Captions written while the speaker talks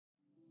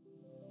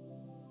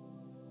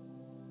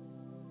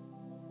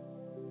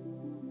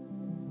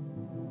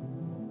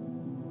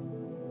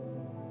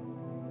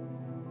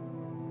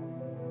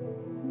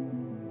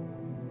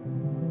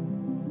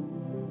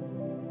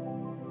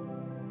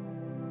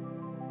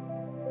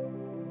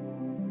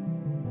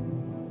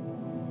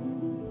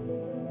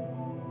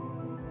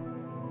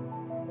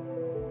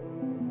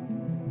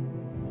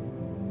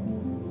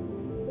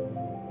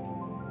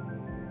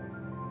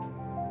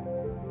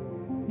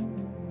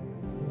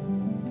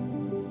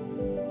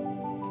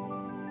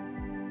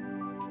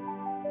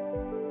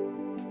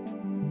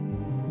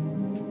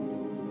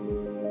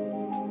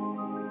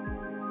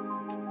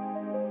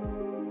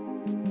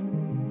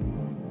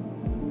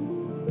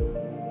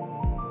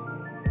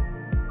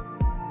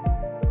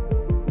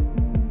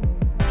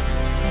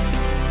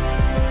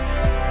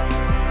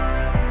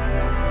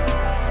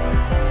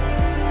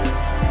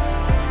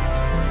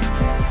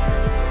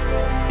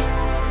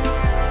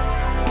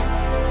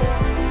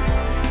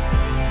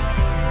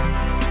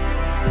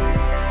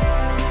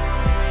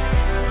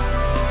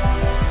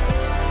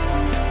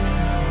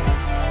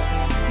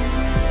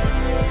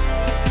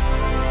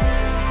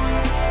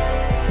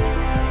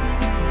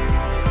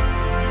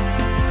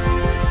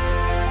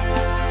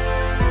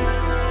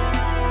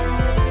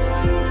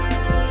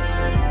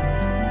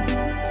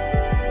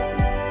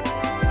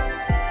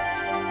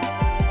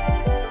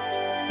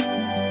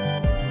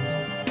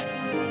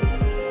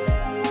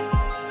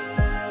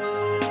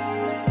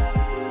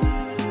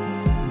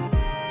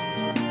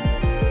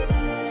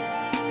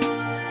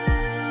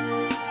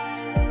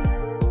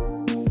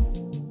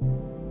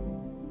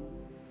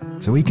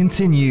So we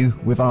continue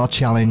with our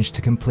challenge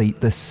to complete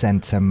the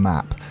center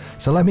map.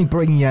 So let me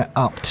bring you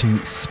up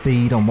to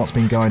speed on what's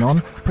been going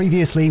on.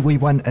 Previously we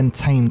went and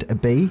tamed a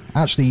bee.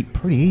 Actually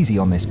pretty easy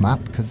on this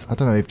map because I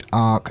don't know if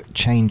Ark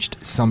changed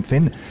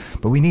something,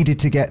 but we needed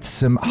to get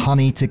some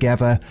honey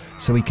together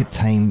so we could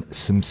tame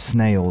some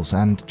snails.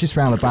 And just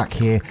around the back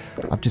here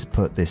I've just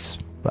put this,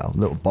 well,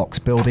 little box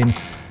building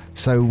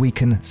so we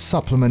can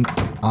supplement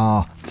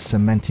our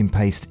cementing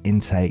paste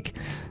intake.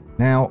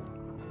 Now,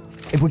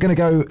 if we're going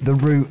to go the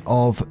route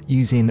of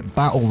using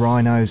battle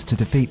rhinos to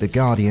defeat the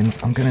guardians,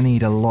 I'm going to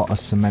need a lot of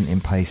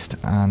cementing paste,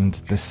 and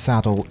the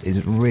saddle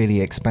is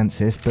really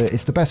expensive, but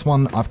it's the best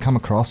one I've come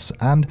across,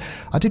 and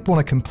I did want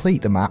to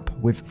complete the map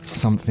with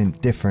something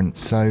different.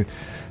 So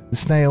the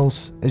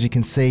snails, as you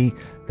can see,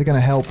 they're going to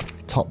help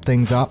top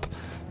things up.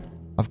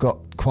 I've got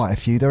quite a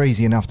few. They're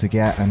easy enough to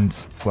get, and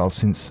well,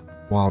 since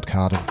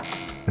Wildcard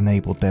have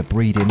enabled their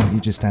breeding, you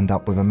just end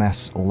up with a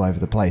mess all over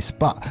the place.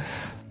 But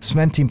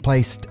cementing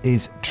paste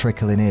is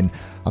trickling in.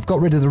 I've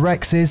got rid of the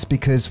Rexes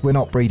because we're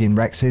not breeding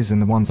Rexes,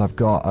 and the ones I've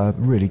got are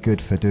really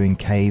good for doing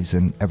caves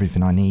and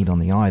everything I need on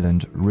the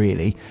island,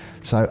 really.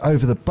 So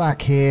over the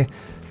back here,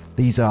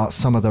 these are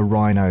some of the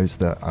rhinos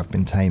that I've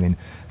been taming.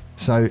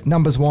 So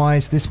numbers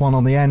wise, this one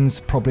on the end's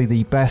probably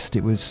the best.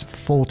 It was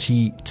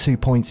 42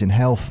 points in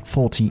health,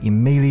 40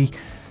 in melee,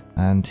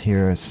 and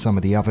here are some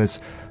of the others.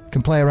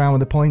 Can play around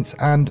with the points,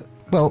 and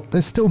well,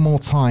 there's still more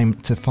time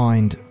to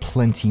find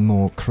plenty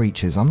more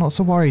creatures. I'm not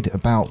so worried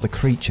about the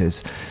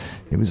creatures.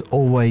 It was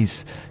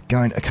always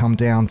going to come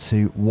down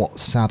to what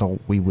saddle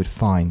we would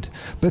find.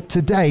 But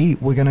today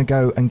we're going to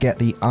go and get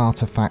the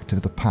artifact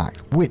of the pack,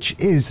 which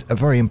is a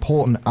very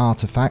important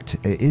artifact.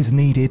 It is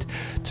needed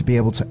to be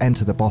able to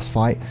enter the boss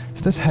fight.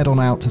 So let's head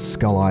on out to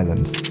Skull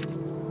Island.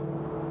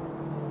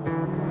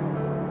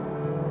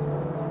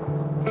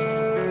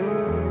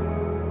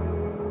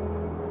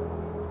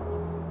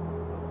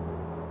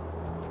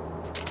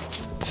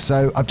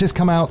 So I've just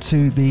come out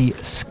to the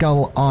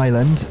Skull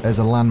Island as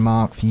a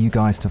landmark for you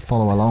guys to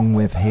follow along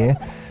with here,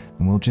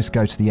 and we'll just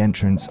go to the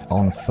entrance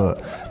on foot.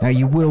 Now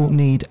you will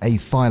need a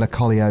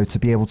Filocolio to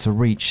be able to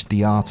reach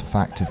the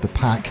artifact of the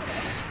pack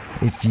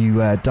if you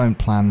don't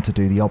plan to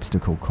do the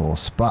obstacle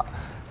course, but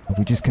if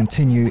we just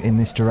continue in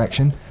this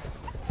direction.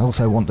 I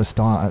also want to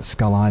start at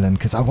Skull Island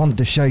because I wanted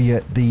to show you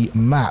the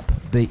map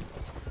that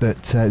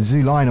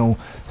Lionel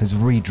has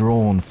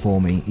redrawn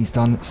for me. He's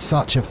done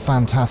such a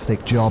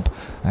fantastic job,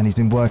 and he's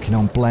been working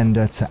on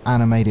Blender to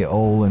animate it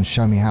all and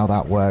show me how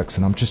that works,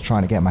 and I'm just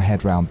trying to get my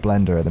head around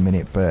Blender at the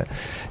minute, but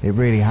it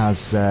really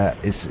has,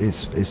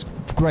 it's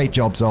great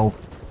job, Zol.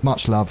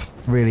 Much love,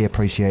 really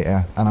appreciate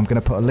it, and I'm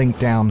going to put a link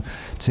down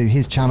to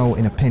his channel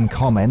in a pinned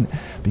comment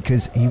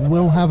because he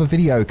will have a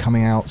video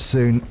coming out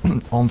soon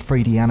on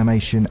 3D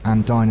animation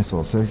and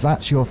dinosaurs, so if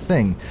that's your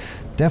thing,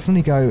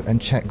 definitely go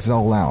and check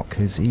Zol out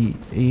because he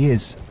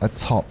is a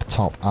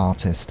top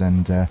artist,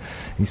 and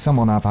he's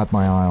someone I've had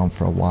my eye on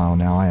for a while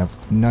now. I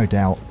have no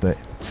doubt that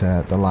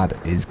the lad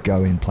is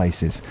going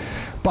places.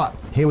 But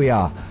here we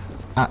are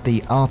at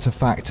the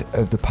artifact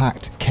of the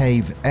Pact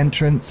cave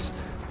entrance,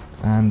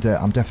 and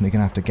I'm definitely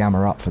going to have to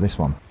gamma up for this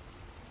one.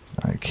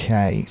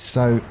 Okay,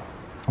 so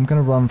I'm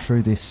going to run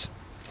through this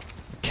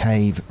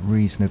cave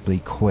reasonably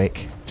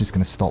quick. Just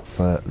going to stop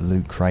for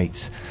loot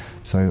crates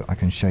so I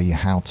can show you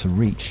how to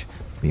reach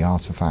the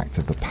artifact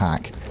of the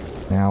pack.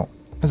 Now,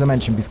 as I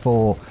mentioned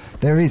before,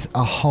 there is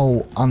a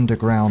whole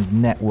underground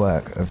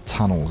network of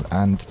tunnels,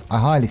 and I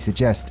highly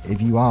suggest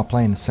if you are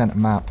playing the center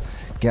map,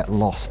 get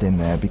lost in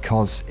there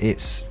because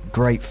it's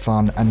great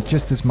fun, and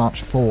just as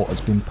much thought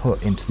has been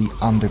put into the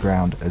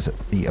underground as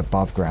the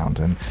above ground,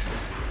 and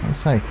I'd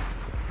say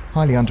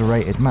highly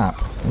underrated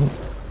map. Ooh,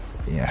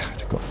 yeah,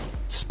 got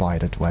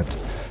spider webbed.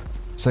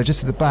 So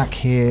just at the back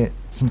here,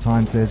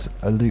 sometimes there's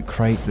a loot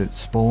crate that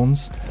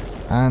spawns,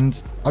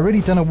 and I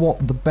really don't know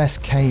what the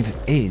best cave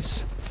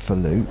is for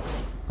loot.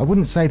 I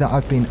wouldn't say that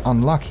I've been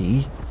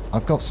unlucky.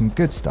 I've got some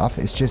good stuff,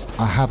 it's just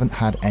I haven't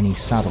had any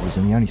saddles,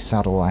 and the only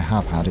saddle I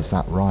have had is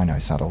that rhino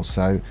saddle,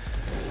 so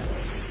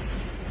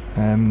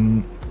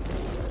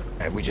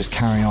we just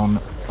carry on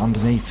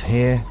underneath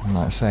here, and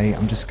like I say,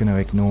 I'm just going to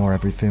ignore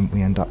everything.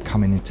 We end up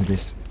coming into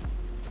this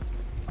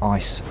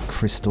ice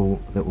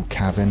crystal little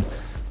cavern.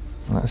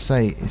 Like I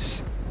say,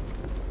 it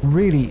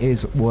really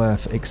is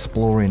worth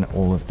exploring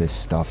all of this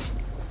stuff.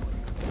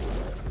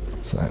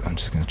 So I'm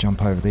just going to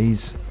jump over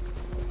these.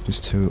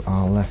 Just to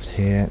our left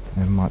here,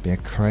 there might be a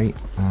crate,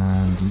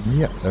 and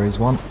yep, there is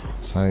one.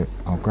 So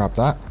I'll grab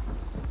that.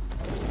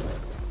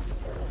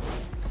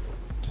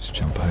 Just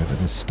jump over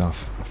this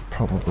stuff. I've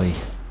probably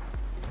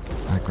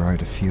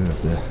aggroed a few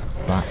of the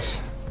bats.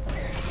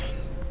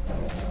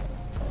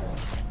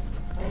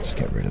 Just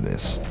get rid of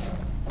this.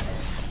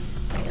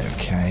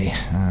 Okay,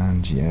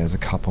 and yeah, there's a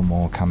couple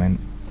more coming.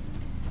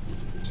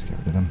 Just get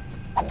rid of them.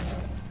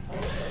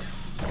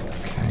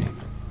 Okay.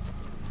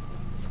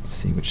 Let's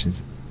see which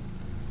is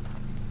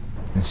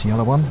this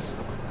yellow one.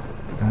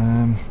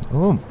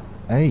 Oh,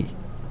 hey.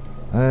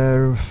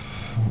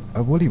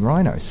 A woolly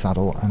rhino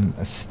saddle and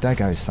a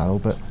stego saddle,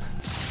 but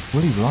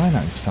Woolly Rhino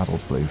saddle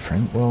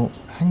blueprint. Well,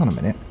 hang on a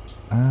minute.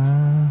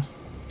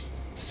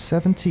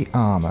 70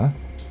 armor,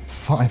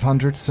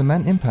 500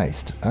 cementing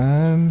paste.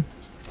 Well,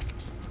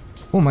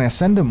 my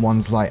Ascendant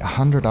one's like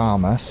 100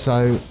 armor,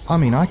 so, I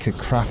mean, I could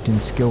craft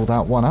and skill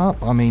that one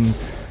up. I mean,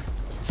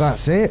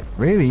 that's it,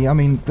 really. I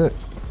mean, the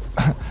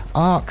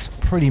Ark's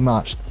pretty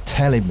much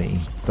telling me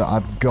that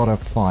I've got to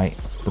fight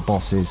the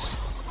bosses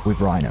with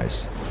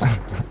rhinos.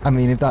 I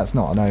mean, if that's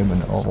not an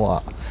omen or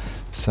what.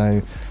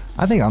 So,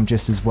 I think I'm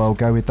just as well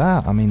go with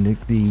that. I mean,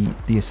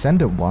 the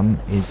Ascendant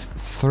one is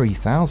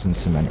 3,000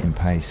 cementing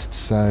paste,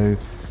 so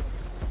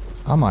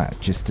I might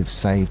just have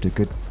saved a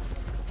good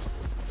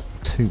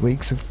 2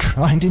 weeks of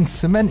grinding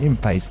cementing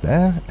paste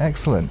there.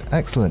 Excellent,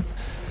 excellent.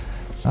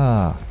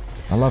 Ah,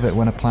 I love it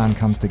when a plan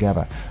comes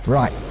together.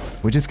 Right,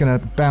 we're just going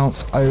to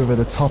bounce over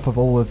the top of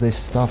all of this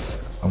stuff,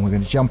 and we're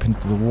going to jump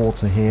into the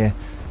water here.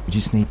 We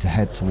just need to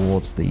head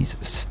towards these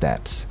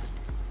steps.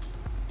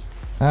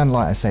 And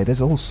like I say,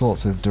 there's all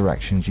sorts of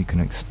directions you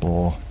can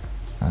explore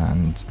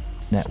and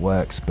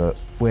networks, but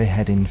we're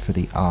heading for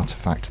the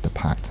artifact of the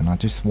Pact, and I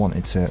just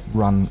wanted to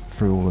run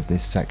through all of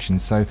this section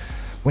so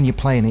when you're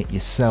playing it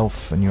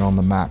yourself and you're on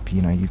the map,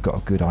 you know, you've got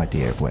a good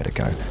idea of where to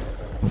go.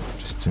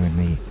 Just doing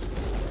the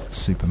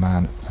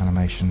Superman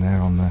animation there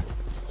on the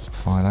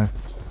Philo.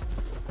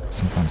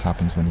 Sometimes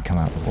happens when you come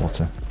out of the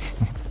water.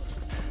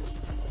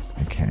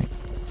 Okay.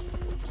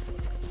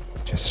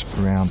 Just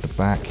round the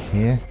back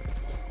here.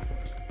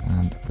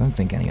 And I don't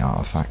think any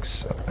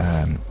artifacts,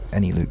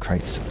 any loot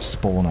crates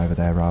spawn over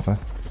there, rather.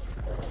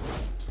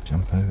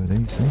 Jump over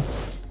these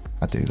things.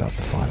 I do love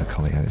the Philo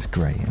Collio, it's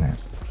great, isn't it?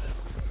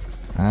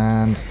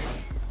 And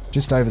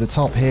just over the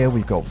top here,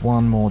 we've got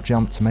one more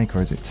jump to make,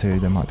 or is it two?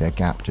 There might be a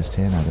gap just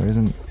here. No, there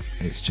isn't.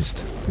 It's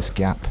just this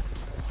gap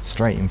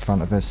straight in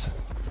front of us,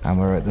 and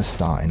we're at the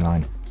starting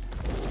line.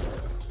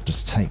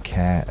 Just take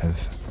care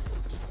of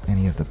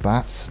any of the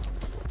bats.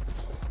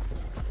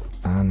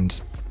 And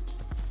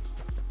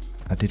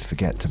I did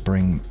forget to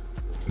bring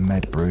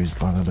med brews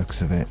by the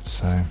looks of it,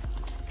 so...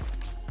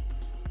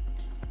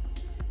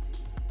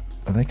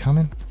 Are they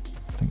coming?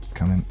 I think they're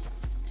coming.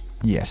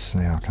 Yes,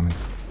 they are coming.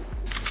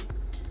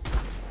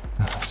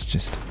 Let's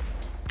just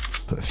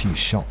put a few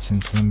shots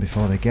into them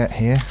before they get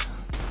here.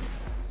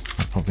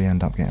 I'll probably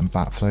end up getting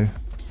bat flu.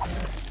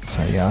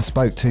 So yeah, I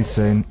spoke too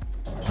soon.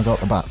 I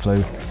got the bat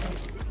flu.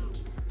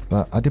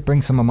 But I did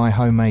bring some of my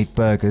homemade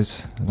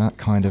burgers. That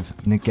kind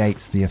of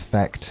negates the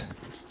effect.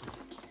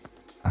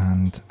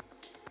 And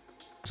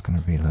it's going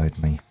to reload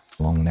me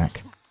long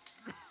neck.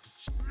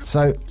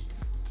 So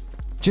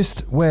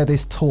just where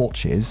this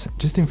torch is,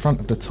 just in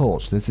front of the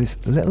torch, there's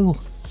this little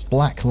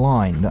black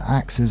line that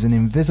acts as an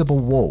invisible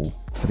wall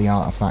for the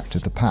artifact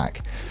of the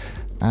pack.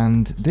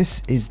 And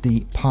this is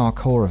the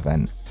parkour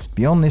event.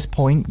 Beyond this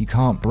point, you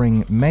can't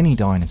bring many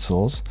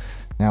dinosaurs.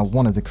 Now,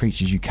 one of the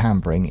creatures you can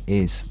bring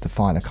is the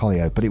Philo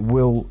Collio, but it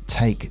will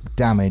take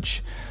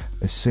damage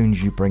as soon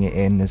as you bring it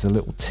in. There's a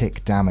little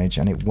tick damage,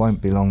 and it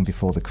won't be long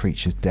before the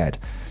creature's dead.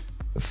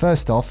 But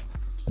first off,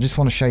 I just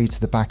want to show you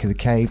to the back of the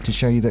cave to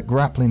show you that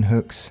grappling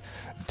hooks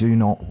do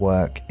not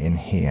work in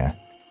here.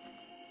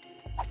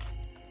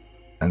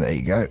 And there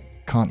you go.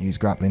 Can't use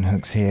grappling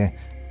hooks here.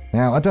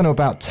 Now, I don't know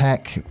about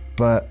tech,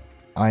 but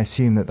I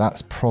assume that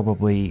that's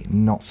probably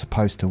not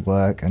supposed to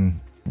work, and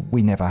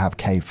we never have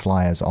cave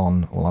flyers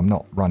on. Well, I'm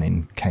not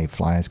running cave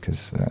flyers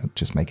because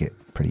just make it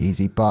pretty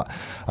easy. But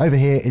over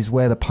here is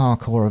where the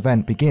parkour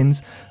event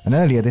begins, and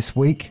earlier this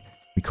week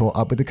we caught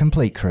up with the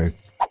Complete crew.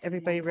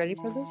 Everybody ready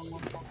for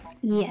this?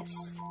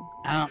 Yes.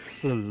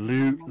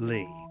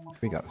 Absolutely.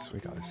 We got this, we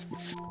got this.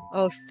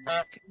 Oh,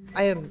 fuck.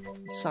 I am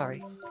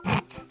sorry.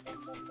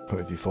 But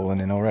have you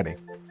fallen in already?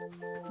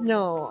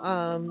 No,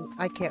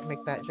 I can't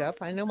make that jump.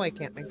 I know I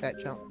can't make that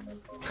jump.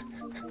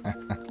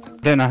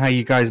 Don't know how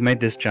you guys made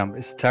this jump.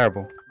 It's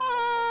terrible.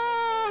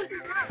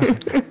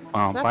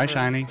 Oh, bye,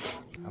 Shiny.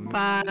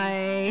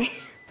 Bye.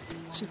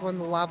 She's going in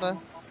the lava.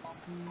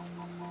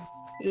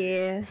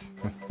 Yeah.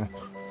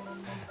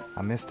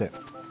 I missed it.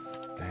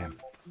 Damn.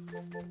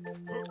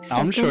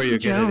 I'm sure you'll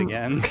get it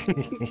again.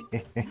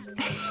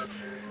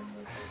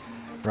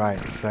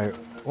 Right, so...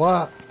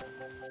 What?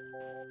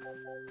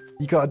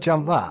 You gotta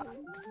jump that?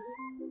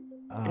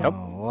 Oh, Yep.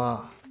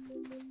 what?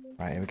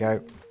 Right, here we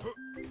go.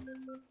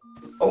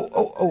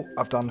 Oh,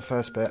 I've done the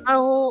first bit.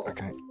 Oh,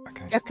 Okay.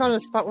 I found a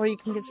spot where you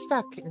can get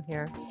stuck in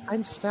here.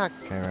 I'm stuck.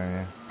 Okay, right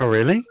here. Oh,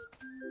 really?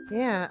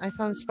 Yeah, I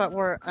found a spot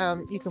where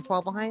you can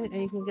fall behind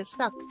and you can get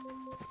stuck.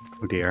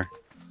 Oh, dear.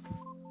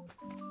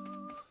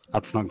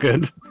 That's not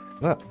good.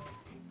 Look,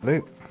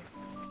 loot.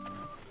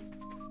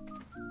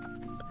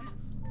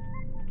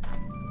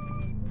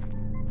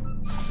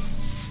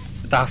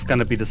 That's going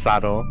to be the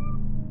saddle.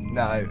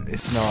 No,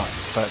 it's not.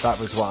 But that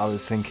was what I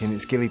was thinking.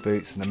 It's ghillie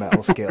boots and the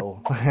metal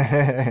skill.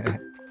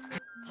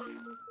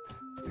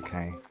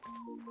 Okay.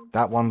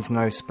 That one's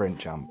no sprint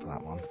jump,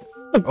 that one.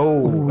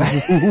 Oh!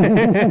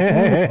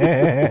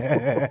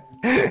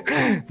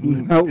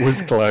 That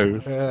was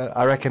close.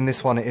 I reckon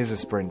this one is a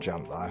sprint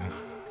jump, though.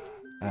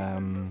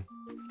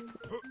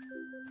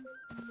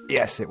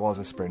 Yes, it was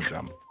a sprint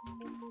jump.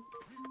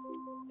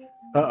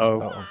 Uh-oh.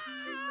 Uh-oh.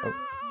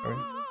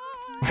 Oh,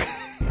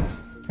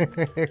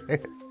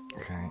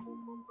 okay.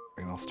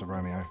 We lost a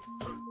Romeo.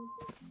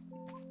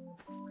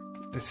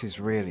 This is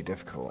really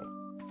difficult.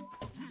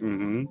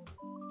 Mm-hmm.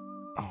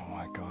 Oh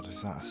my god,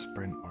 is that a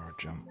sprint or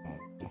a jump?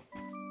 Oh.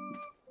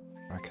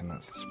 I reckon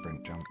that's a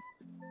sprint jump.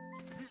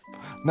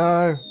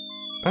 No!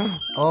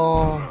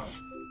 Oh!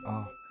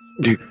 Oh.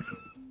 You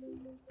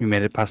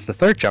made it past the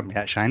third jump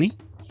yet, Shiny?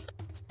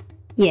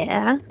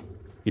 Yeah.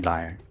 You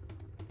liar.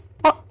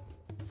 Oh,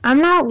 I'm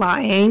not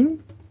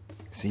lying.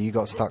 So you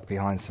got stuck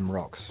behind some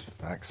rocks,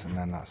 Vex, and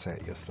then that's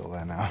it. You're still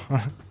there now.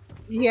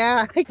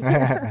 Yeah,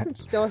 I'm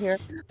still here.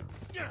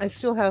 I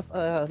still have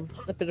a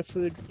bit of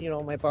food,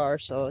 in my bar,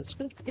 so it's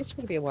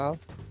gonna be a while.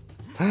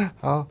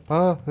 Oh.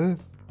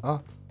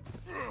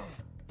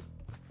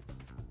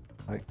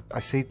 I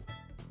see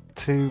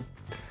two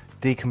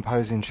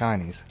decomposing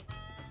shinies.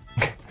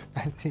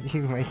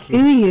 You make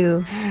Do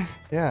you?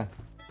 Yeah.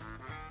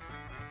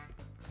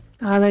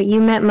 Oh,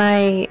 you met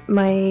my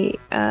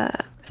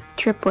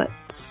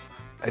triplets.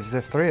 Is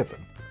there 3 of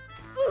them?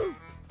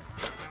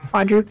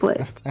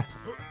 Quadruplets.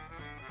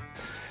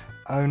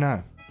 Oh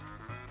no.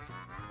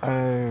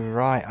 Oh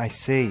right, I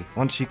see.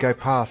 Once you go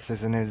past,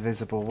 there's an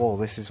invisible wall.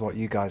 This is what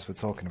you guys were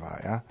talking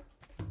about, yeah?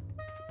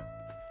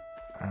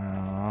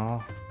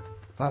 Oh,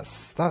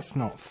 that's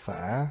not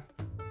fair.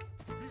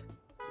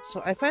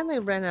 So I finally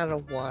ran out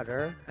of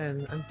water,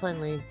 and I'm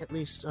finally at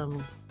least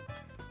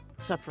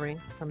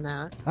suffering from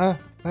that. Oh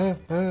no,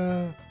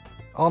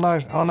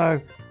 oh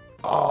no.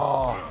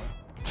 Oh.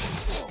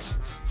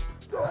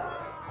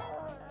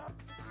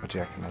 What do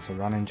you reckon? That's a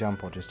running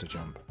jump or just a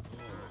jump?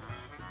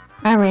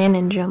 I ran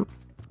and jumped.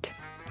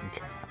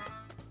 Okay.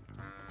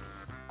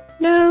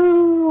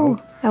 No! Oh.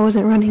 I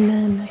wasn't running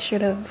then. I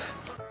should have.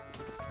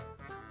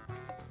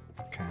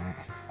 Okay.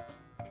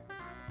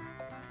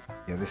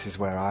 Yeah, this is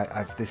where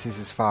this is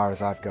as far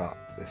as I've got.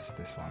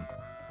 This one.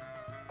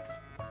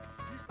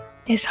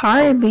 It's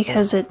hard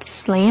because it's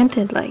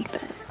slanted like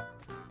that.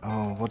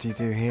 Oh, what do you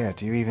do here?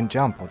 Do you even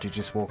jump or do you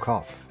just walk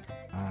off?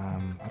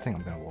 I think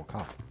I'm gonna walk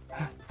off.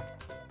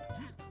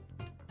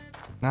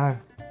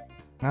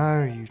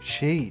 No, you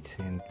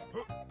cheating.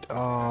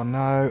 Oh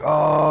no.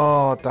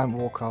 Oh, don't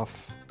walk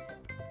off.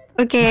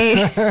 Okay.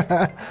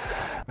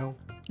 No.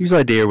 Whose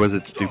idea was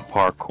it to do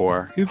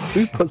parkour? Who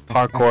puts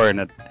parkour in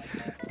a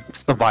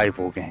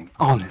survival game?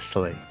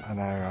 Honestly. I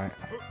know, right?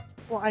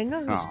 Well, I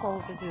know whose Aw.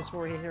 fault it is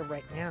for you here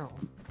right now.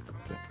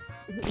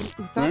 We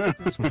thought that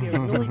this would be a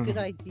really good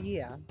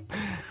idea.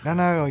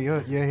 No,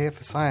 you're here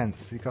for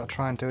science. You got to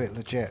try and do it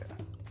legit.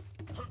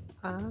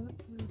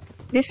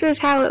 This was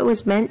how it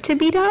was meant to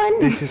be done?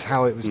 This is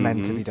how it was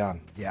meant to be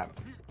done. Yeah.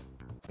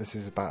 This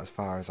is about as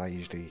far as I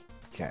usually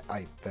get.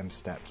 Them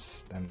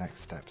next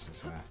steps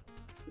as well.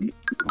 Right,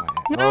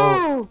 No!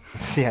 Oh,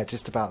 yeah,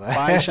 just about there.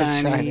 Bye,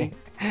 Shiny.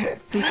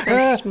 You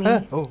cursed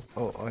me. Oh,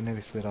 I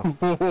nearly slid off.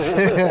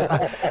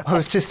 I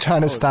was just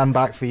trying to stand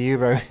back for you,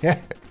 bro.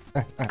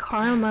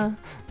 Karma.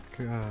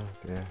 God,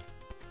 yeah.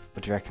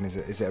 What do you reckon? Is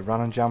it a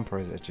run and jump or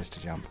is it just a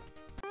jump?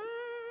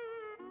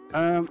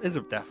 It's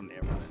definitely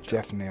a run and jump.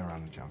 Definitely a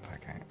run and jump,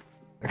 okay.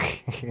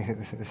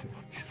 Just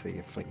see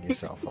you fling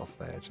yourself off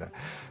there, Jack.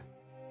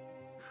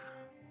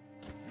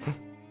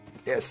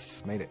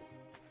 Yes, made it.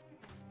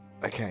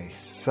 Okay,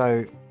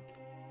 so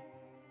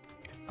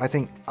I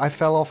think I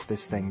fell off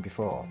this thing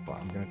before, but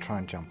I'm going to try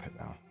and jump it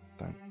now.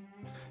 Do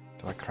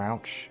I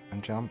crouch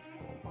and jump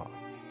or what?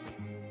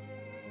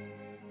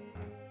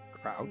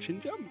 Crouch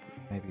and jump.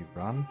 Maybe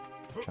run,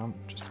 jump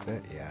just a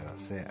bit. Yeah,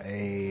 that's it.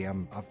 Hey,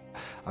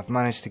 I've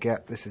managed to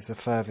get. This is the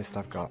furthest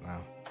I've got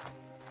now.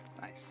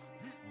 Nice.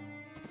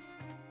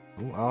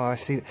 Ooh, oh, I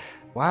see.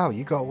 Wow,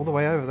 you got all the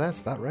way over there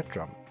to that red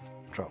drop,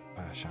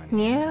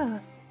 Shiny. Yeah.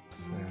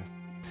 It's,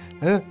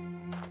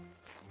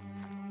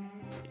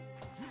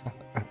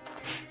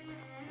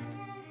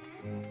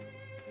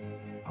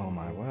 oh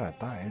my word,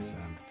 that is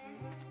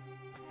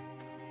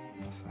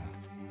that's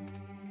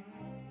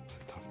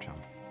a tough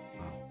jump.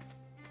 Wow.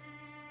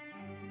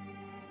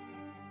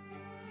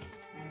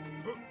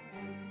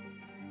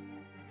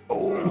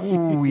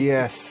 Oh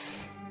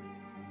yes.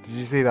 Did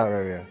you see that,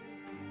 Romeo?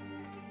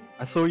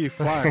 I saw you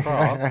fly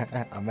across.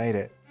 I made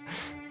it.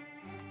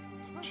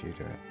 That's what you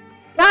do it.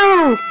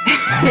 No!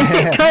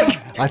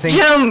 Don't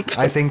jump!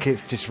 I think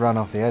it's just run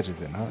off the edge,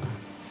 is it not?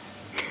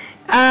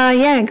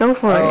 Yeah, go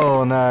for it.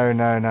 Oh no.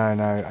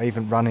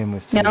 Even running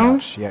was too No?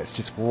 much. Yeah, it's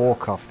just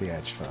walk off the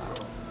edge for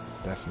that.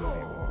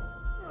 Definitely walk.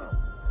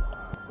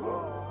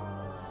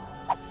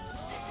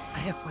 I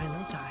have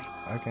finally died.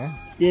 Okay.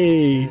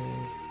 Yay.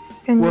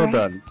 Well Congrats.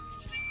 done.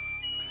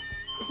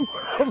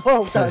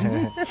 Well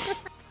done.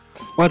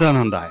 Well done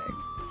on dying.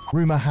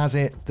 Rumour has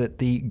it that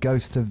the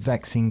ghost of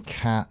Vexing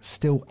Cat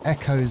still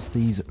echoes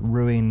these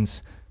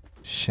ruins,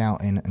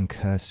 shouting and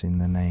cursing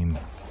the name.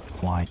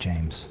 Why,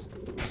 James?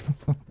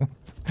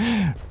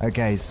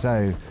 Okay,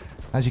 so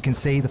as you can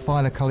see, the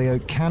Phylocolio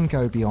can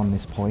go beyond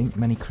this point.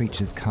 Many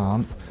creatures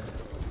can't,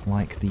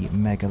 like the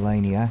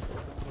Megalania.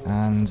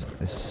 And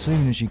as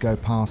soon as you go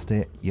past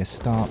it, you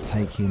start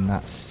taking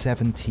that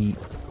 70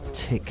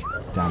 tick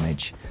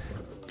damage.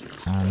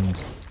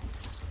 And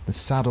the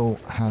saddle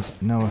has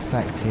no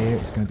effect here.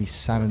 It's going to be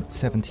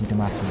 70 no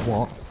matter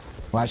what.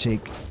 Well,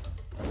 actually,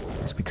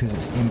 it's because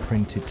it's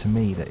imprinted to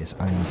me that it's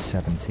only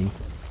 70.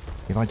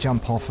 If I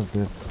jump off of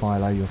the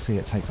Philo, you'll see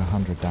it takes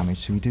 100 damage.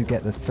 So we do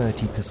get the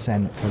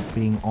 30% for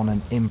being on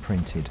an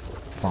imprinted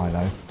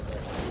Philo.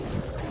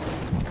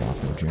 Come on,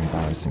 Garfield, you're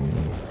embarrassing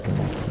me. You can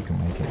make it, you can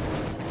make it.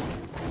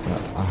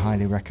 But I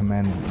highly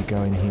recommend that you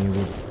go in here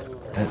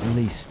with at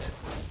least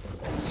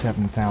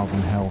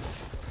 7,000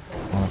 health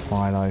on a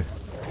Philo,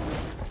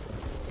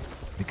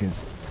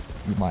 because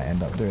you might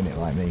end up doing it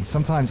like me.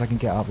 Sometimes I can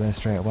get up there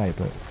straight away,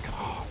 but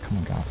oh, come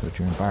on, Garfield,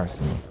 you're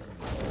embarrassing me.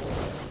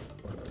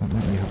 Don't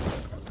make me have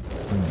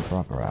to bring your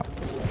brother out.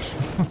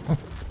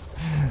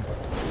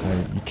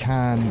 So you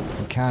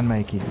can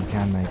make it, you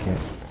can make it.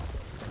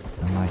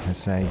 And like I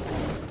say,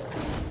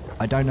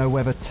 I don't know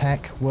whether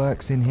tech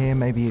works in here.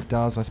 Maybe it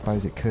does, I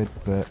suppose it could,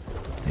 but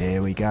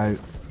here we go.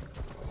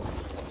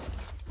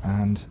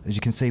 And as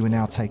you can see, we're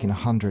now taking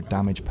 100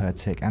 damage per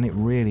tick, and it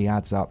really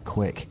adds up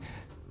quick.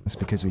 That's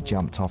because we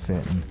jumped off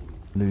it and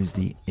lose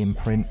the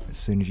imprint as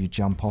soon as you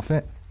jump off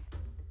it.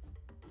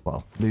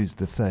 Well, lose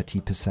the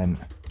 30%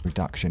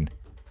 reduction.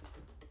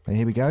 But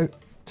here we go.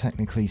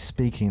 Technically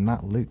speaking,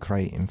 that loot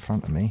crate in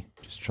front of me,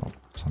 just drop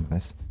some of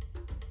this,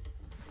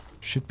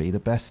 should be the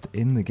best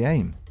in the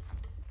game.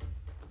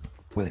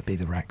 Will it be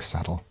the Rex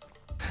saddle?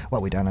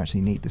 Well, we don't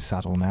actually need the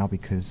saddle now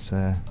because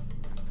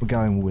we're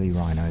going woolly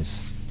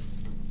rhinos.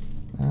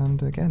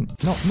 And again,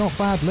 not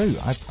bad loot.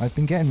 I've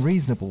been getting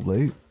reasonable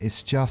loot.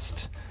 It's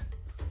just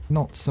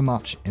not so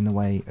much in the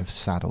way of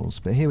saddles.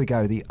 But here we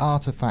go, the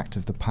artifact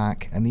of the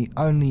pack, and the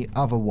only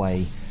other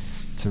way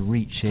to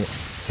reach it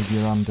if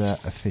you're under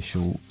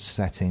official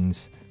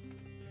settings.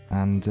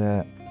 And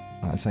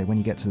like I say, when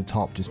you get to the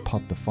top, just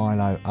pod the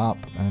Philo up,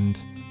 and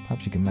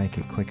perhaps you can make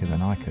it quicker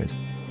than I could.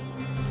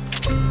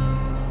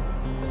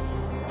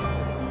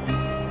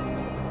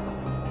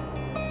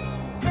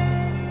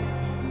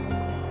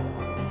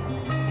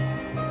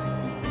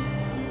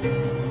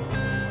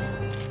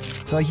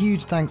 So a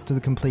huge thanks to the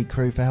Complete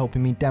crew for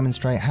helping me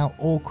demonstrate how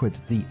awkward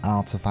the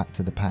artifact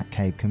of the pack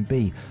cave can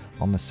be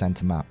on the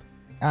centre map.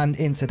 And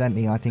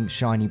incidentally, I think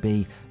Shiny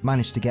Bee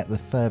managed to get the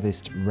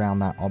furthest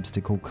round that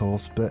obstacle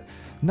course, but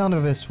none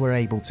of us were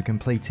able to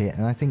complete it,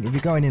 and I think if you're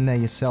going in there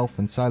yourself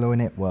and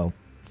soloing it, well,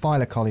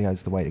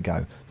 Philo-Collio's the way to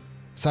go.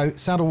 So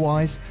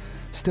saddle-wise,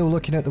 still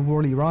looking at the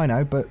Woolly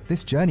Rhino, but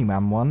this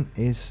Journeyman one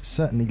is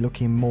certainly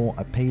looking more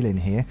appealing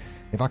here.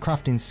 If I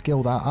crafting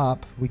skill that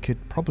up, we could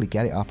probably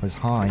get it up as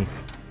high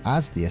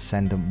as the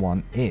Ascendant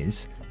one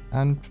is,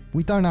 and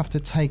we don't have to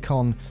take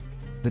on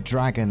the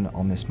dragon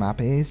on this map.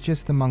 It is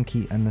just the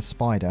monkey and the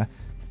spider.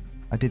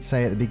 I did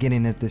say at the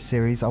beginning of this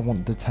series I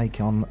wanted to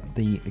take on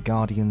the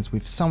Guardians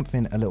with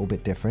something a little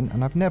bit different,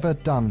 and I've never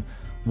done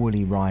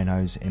woolly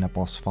rhinos in a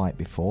boss fight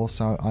before,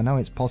 so I know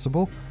it's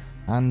possible,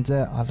 and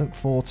I look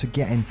forward to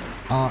getting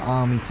our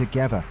army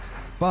together.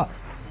 But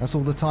that's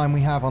all the time we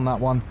have on that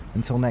one.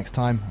 Until next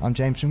time, I'm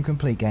James from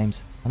Complete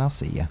Games, and I'll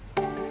see you.